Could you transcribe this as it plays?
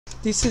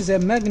This is a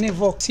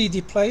Magnavox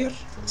CD player,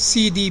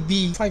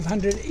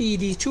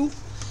 CDB582.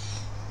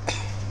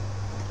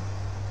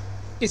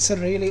 It's a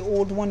really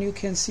old one. You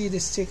can see the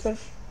sticker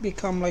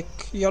become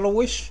like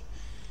yellowish.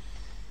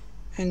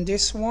 And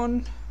this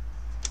one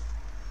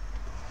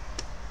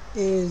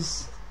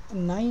is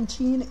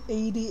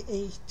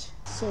 1988.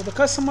 So the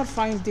customer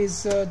find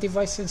this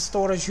device in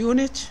storage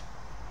unit.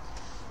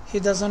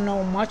 He doesn't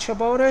know much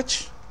about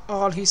it.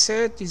 All he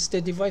said is the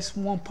device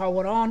won't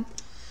power on.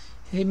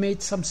 He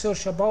made some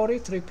search about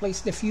it,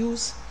 replaced the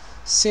fuse,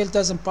 still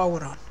doesn't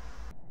power on.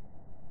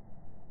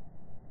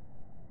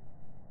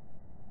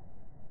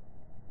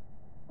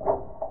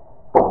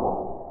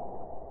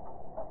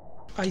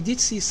 I did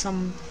see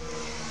some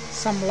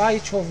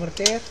light over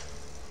there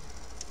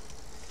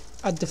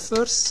at the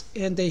first,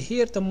 and I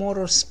hear the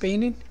motor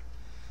spinning.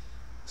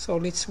 So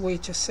let's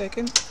wait a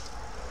second.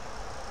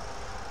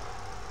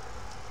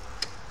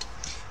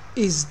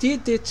 It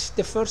did it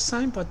the first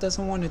time, but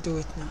doesn't want to do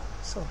it now.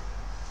 So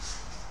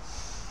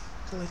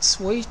let's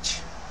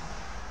wait.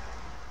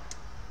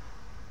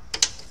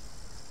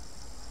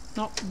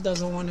 No,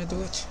 doesn't want to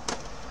do it.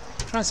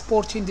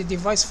 Transporting the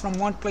device from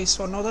one place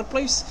to another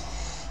place.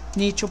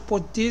 Need to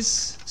put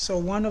this. So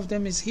one of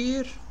them is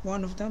here,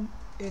 one of them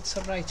it's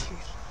right here.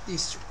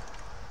 These two.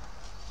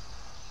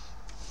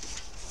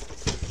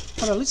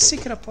 Alright, let's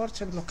take it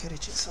apart and look at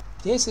it. So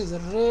this is a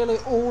really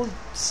old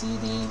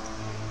CD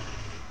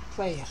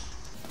player.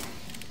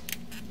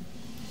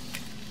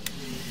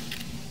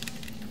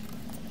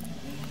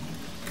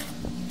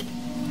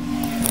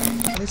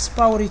 Let's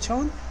power it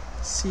on,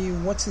 see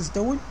what it's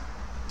doing.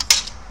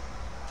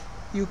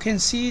 You can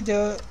see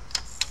the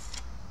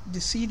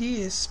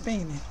CD is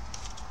spinning.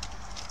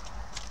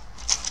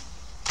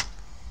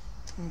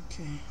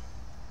 Okay,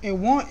 it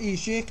won't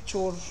eject,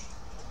 or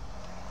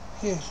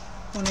here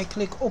when I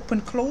click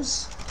open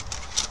close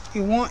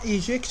it won't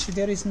eject.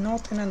 There is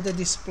nothing on the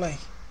display.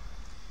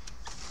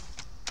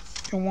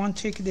 It won't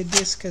take the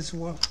disk as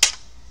well.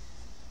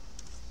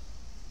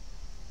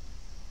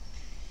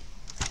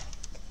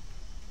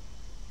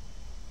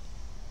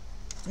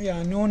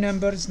 Yeah, no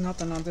numbers,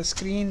 nothing on the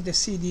screen. The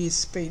CD is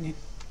spinning.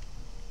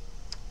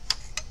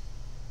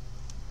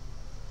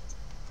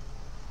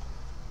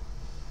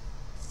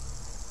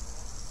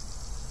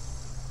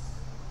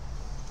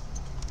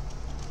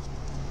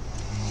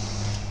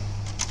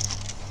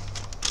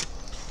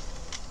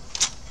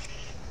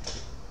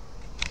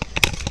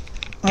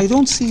 I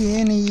don't see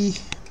any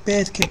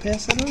bad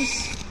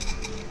capacitors,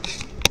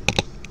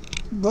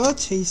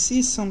 but I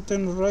see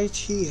something right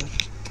here.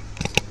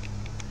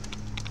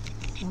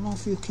 I don't know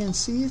if you can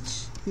see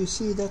it. You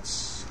see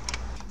that's,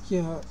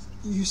 yeah,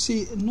 you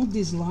see not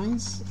these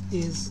lines,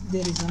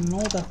 there is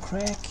another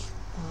crack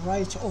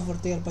right over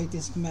there by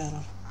this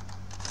metal.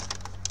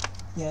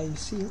 Yeah, you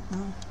see it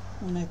now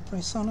when I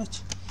press on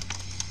it.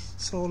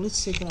 So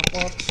let's take it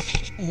apart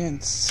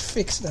and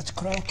fix that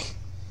crack.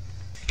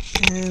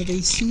 And I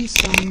see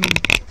some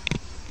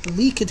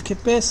leaked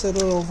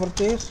capacitor over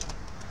there.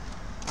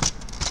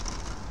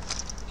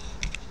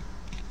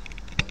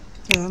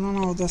 Yeah, I don't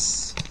know,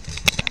 that's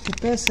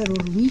capacitor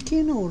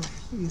leaking, or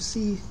you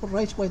see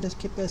right by that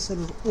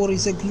capacitor, or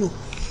is it glue?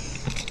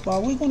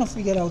 But we're gonna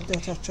figure out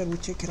that after we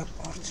take it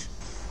apart.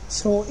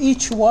 So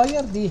each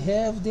wire, they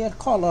have their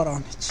color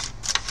on it.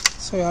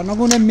 So I'm not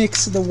gonna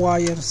mix the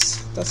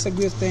wires. That's a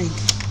good thing.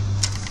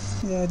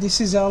 Yeah, this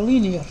is our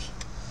linear.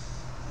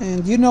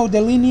 And you know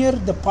the linear,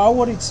 the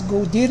power, it's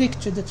go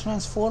direct to the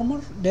transformer.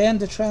 Then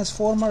the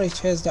transformer, it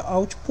has the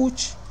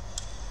output,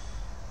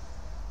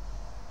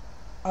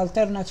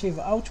 alternative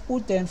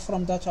output. Then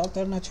from that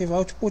alternative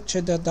output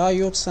to the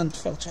diodes and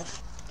filter.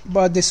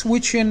 But the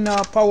switching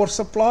power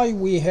supply,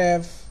 we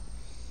have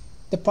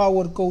the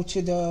power go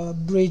to the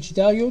bridge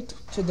diode,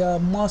 to the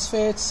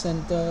MOSFETs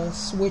and the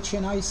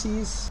switching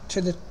ICs, to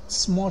the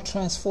small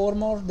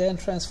transformer, then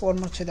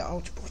transformer to the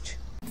output.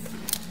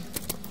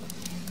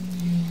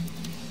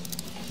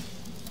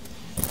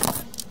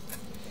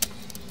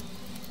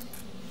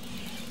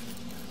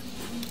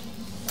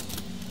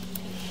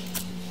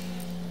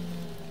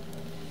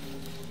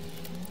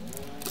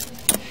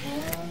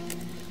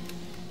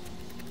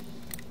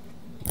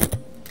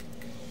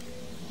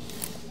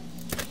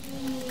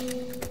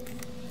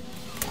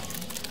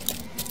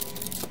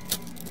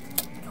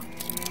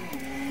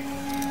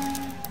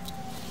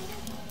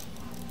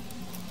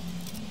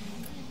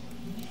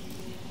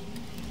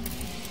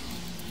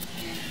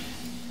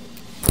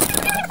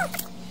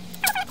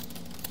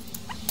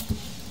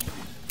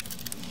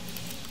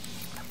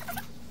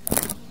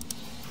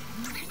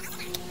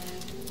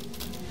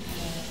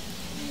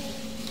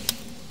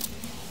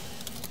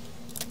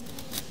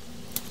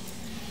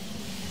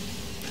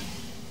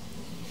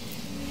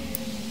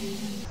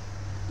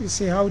 You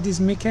see how this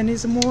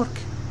mechanism work?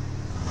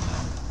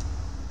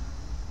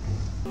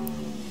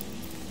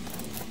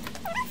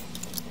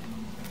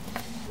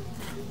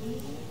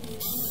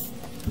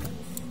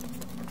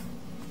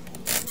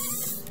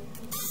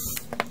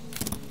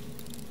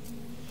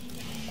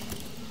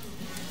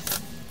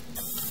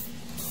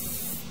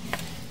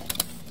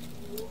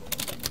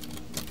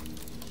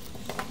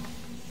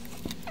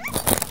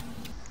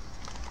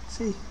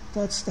 See,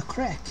 that's the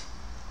crack.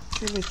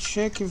 Okay, let's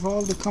check if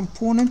all the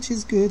component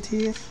is good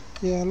here.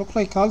 Yeah, look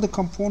like all the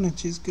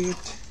component is good.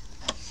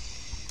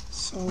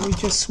 So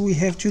we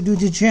have to do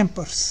the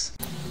jumpers.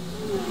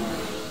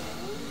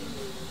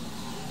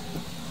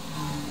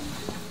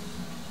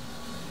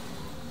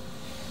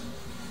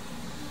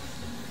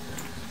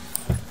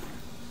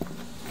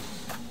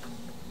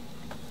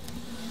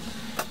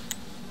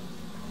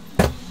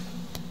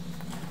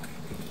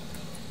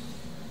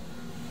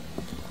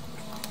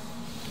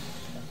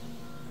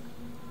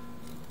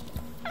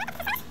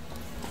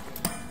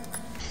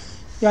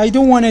 Yeah, I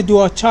don't want to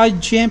do a tight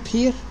jump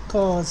here,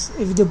 because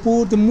if the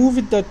board move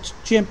it, that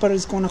jumper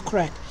is gonna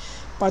crack.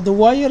 But the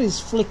wire is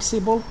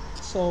flexible,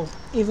 so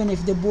even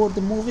if the board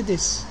move it,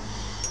 this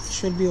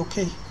should be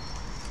okay.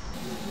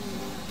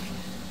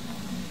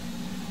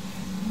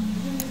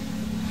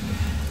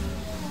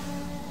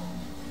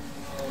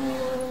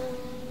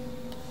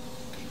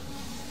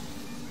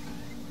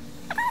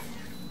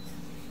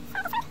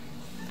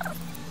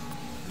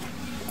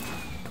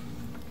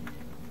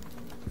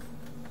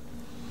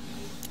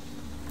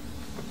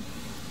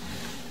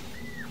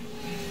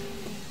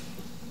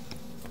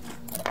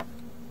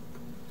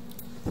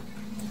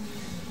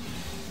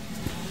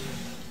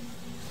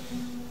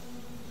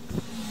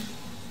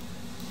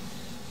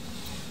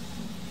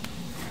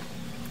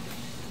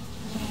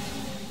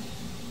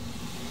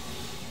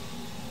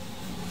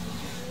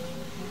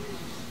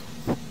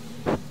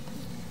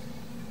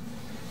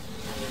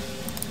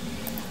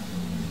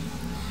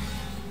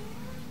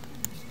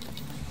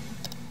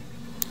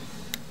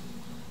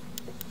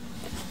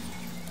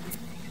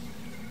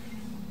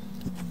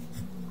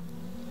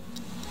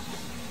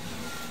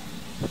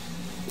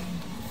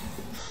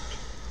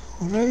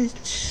 Alright,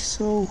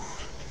 so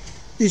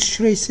this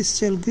trace is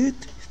still good.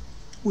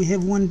 We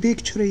have one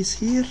big trace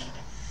here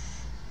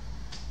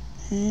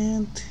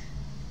and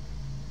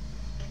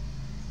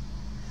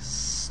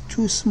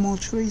two small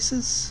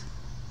traces,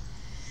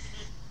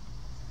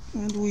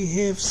 and we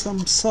have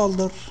some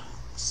solder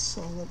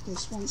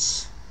this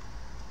one's.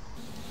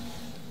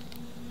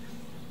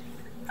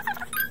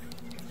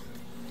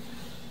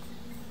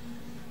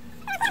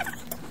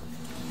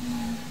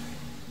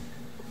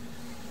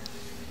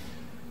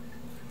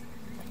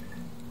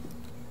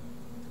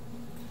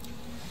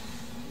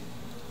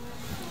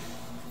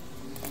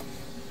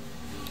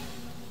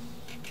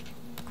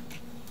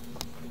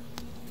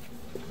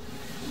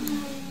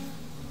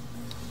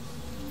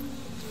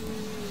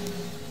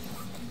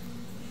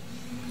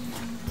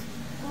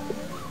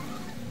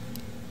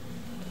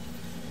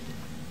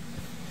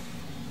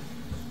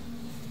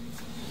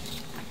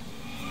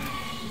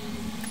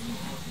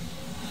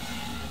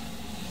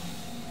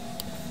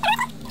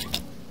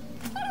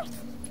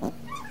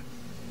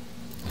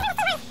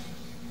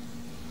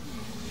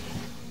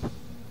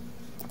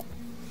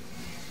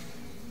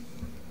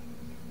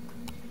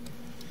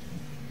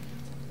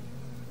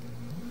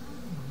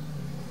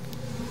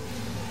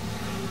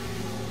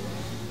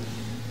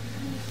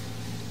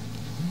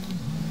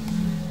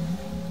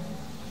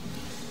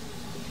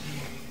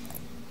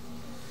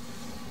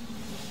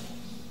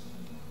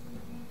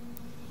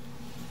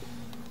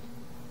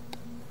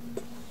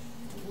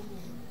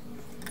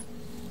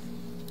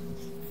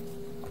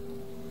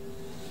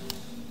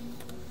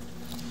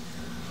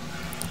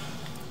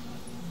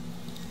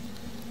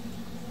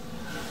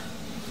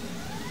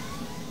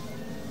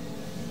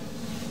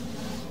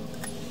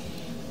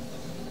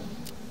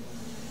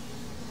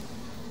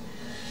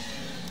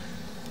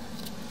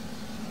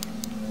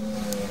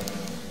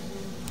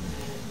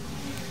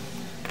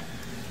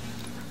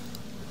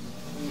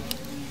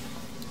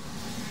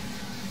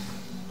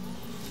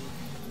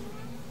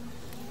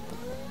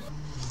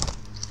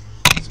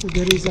 So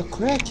there is a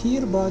crack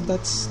here, but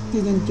that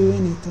didn't do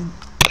anything.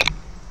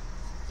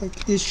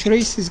 Like, this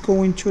trace is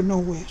going to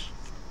nowhere.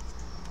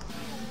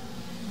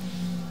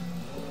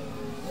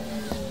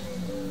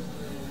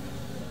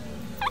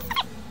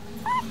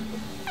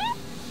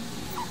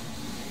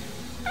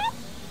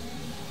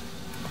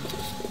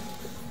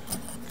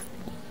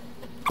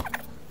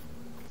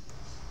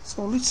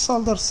 So let's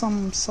solder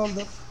some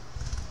solder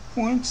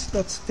points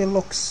that still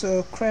looks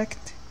cracked.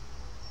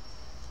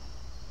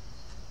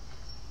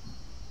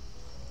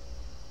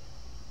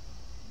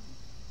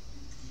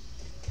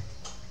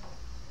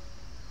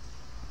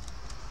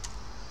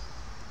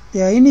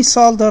 Yeah, any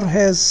solder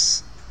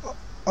has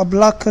a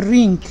black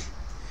ring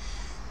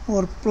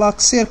or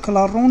black circle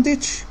around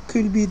it,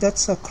 could be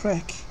that's a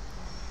crack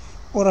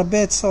or a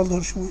bad solder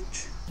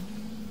joint.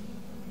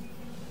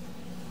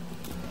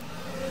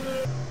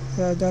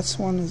 Yeah, that's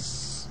one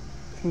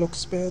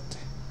looks bad.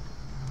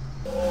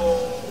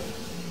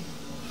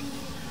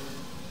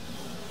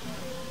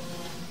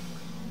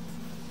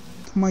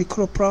 The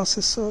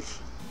microprocessor.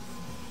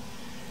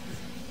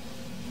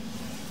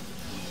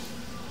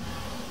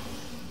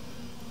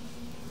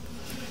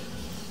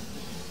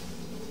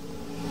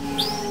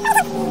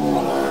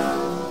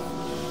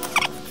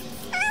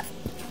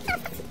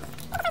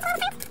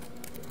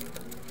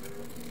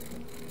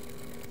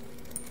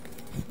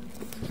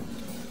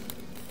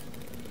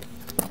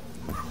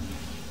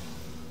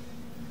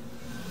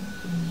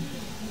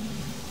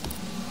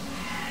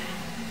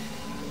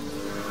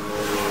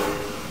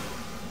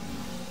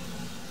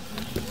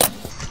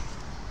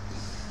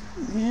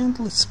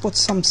 let's put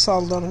some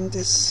solder in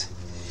this.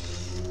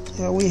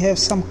 Yeah, we have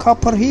some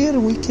copper here,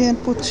 we can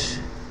put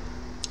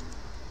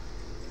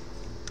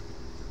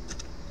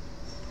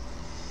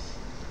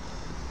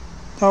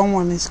that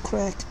one is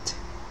cracked.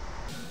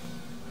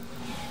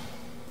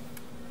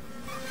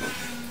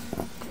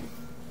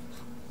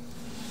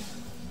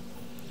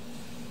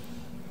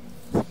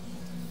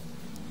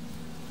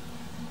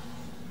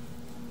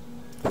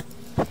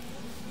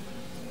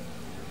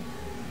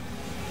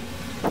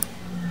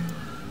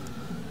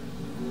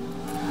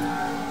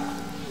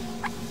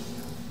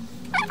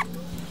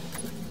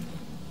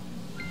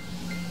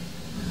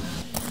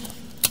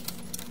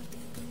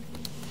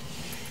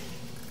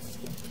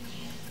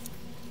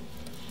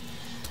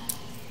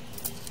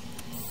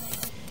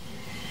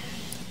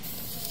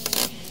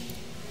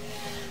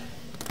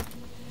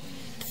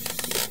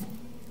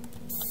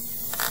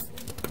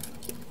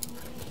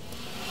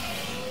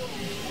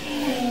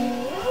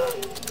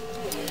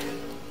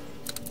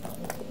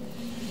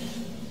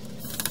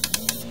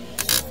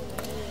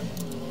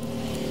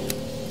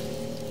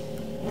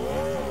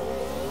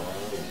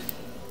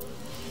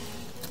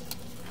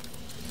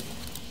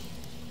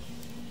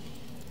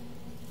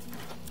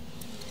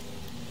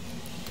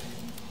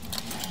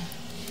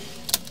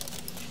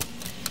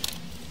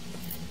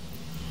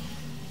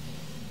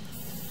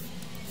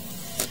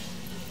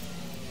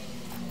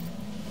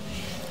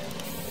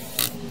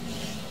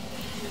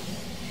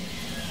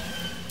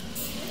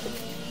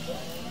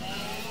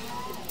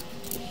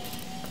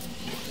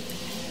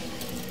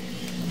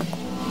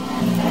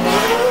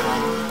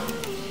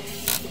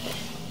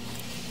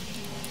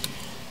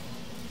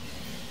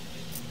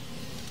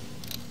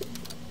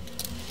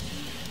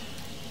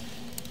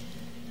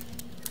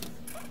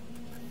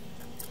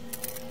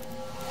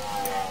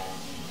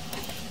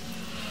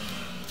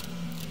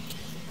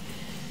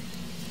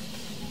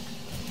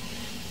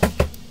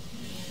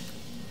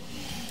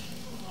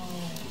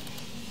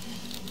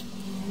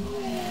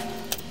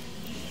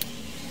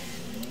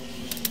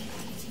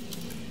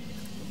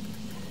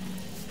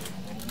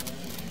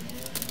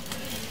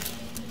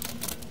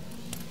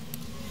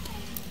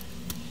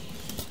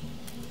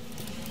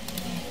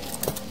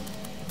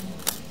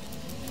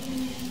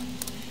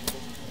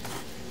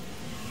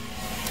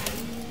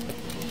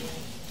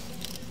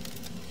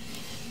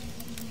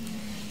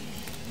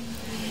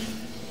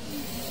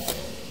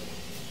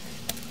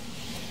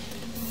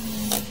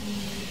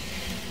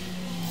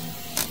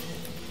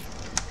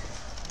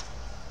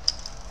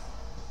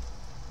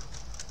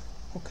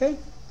 Okay,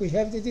 we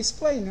have the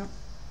display now.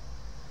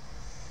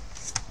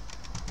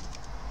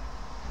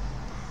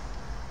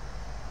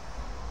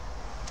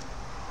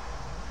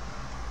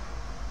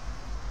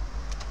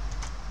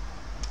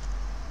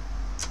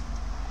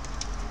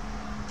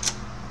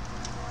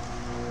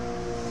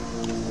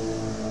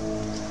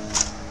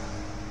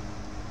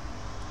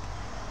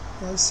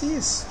 I see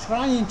it's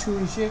trying to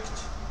eject.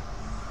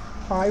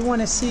 I want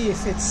to see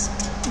if it's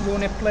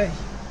going to play.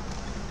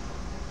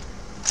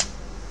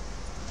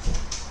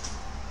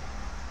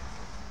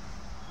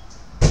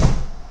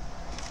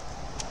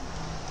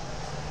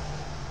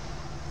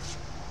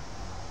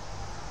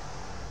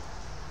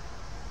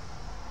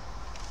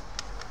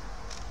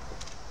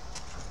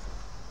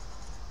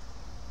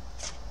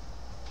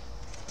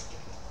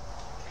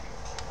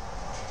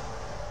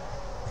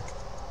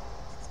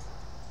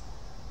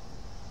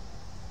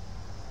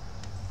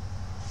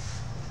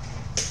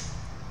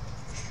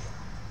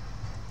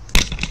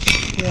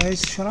 Yeah,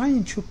 it's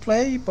trying to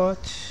play, but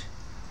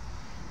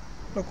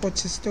look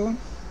what it's doing.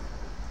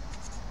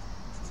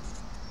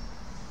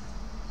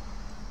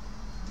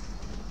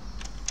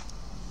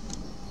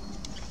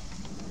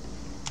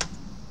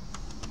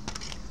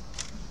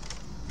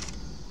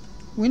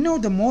 We know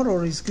the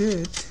motor is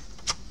good.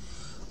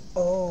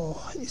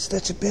 Oh, is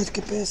that a bad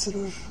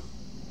capacitor?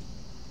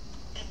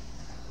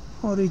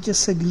 Or is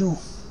just a glue?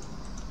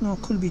 No,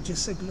 it could be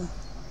just a glue.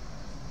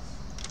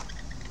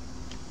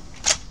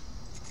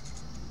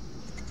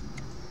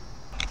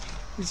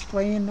 It's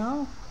playing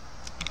now,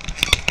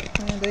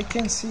 and I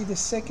can see the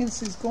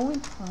seconds is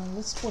going.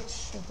 Let's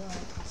watch the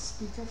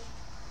speaker.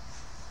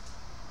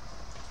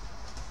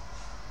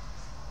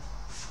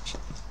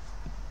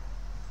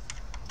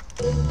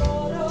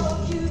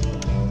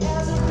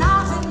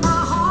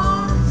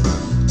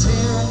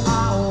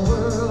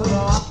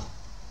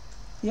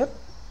 Yep,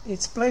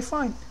 it's play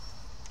fine.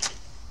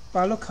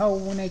 But look how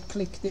when I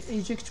click the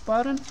eject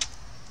button,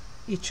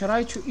 it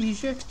tries to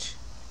eject.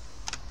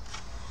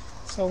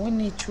 So we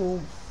need to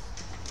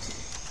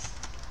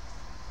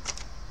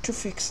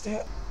fix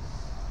that.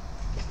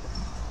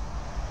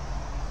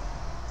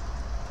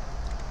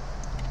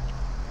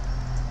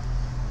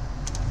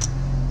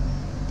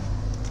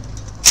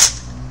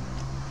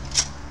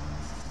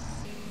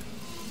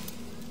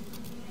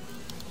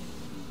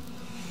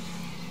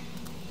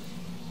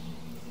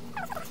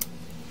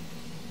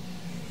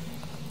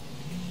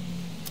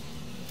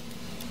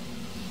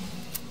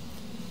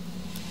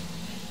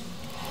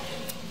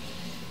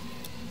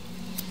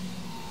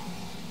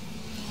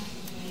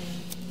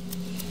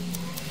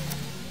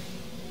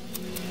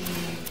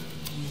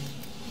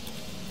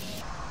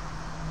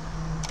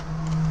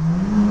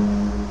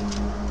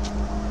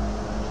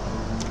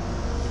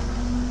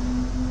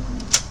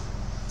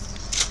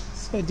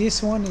 So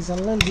this one is a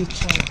little bit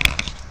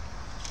tight.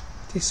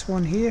 This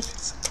one here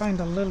is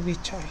kind of a little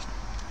bit tight.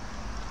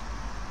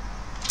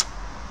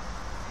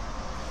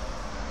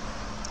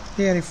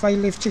 Here, if I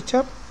lift it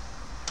up,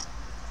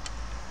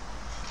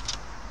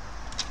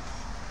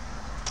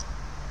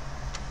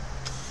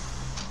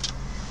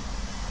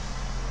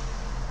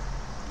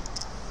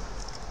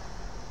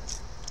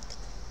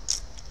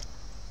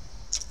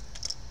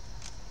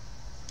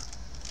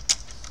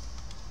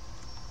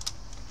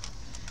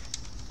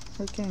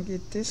 we can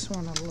get this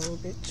one a little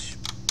bit.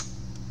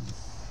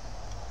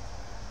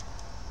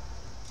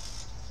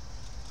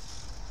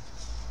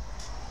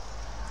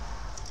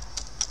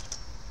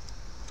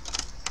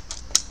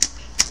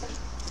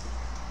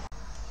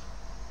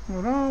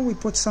 Now we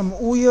put some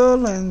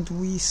oil and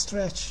we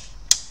stretch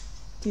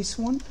this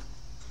one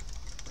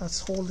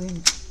that's holding.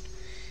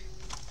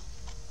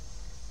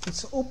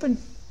 It's open.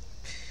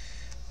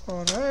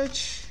 All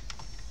right.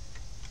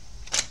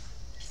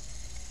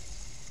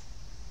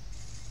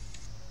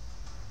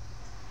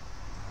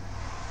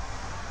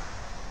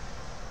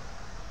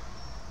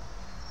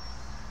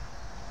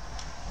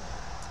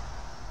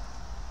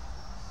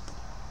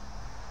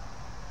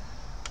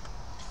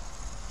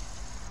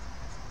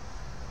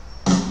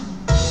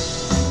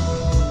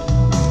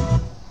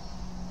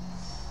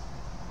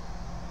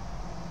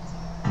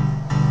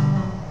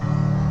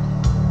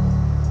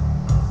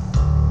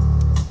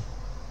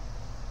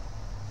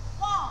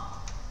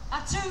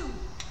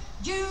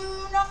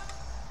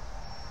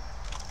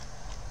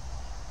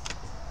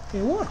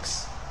 It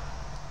works.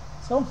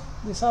 So,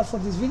 that's all for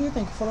this video.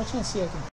 Thank you for watching and see you again.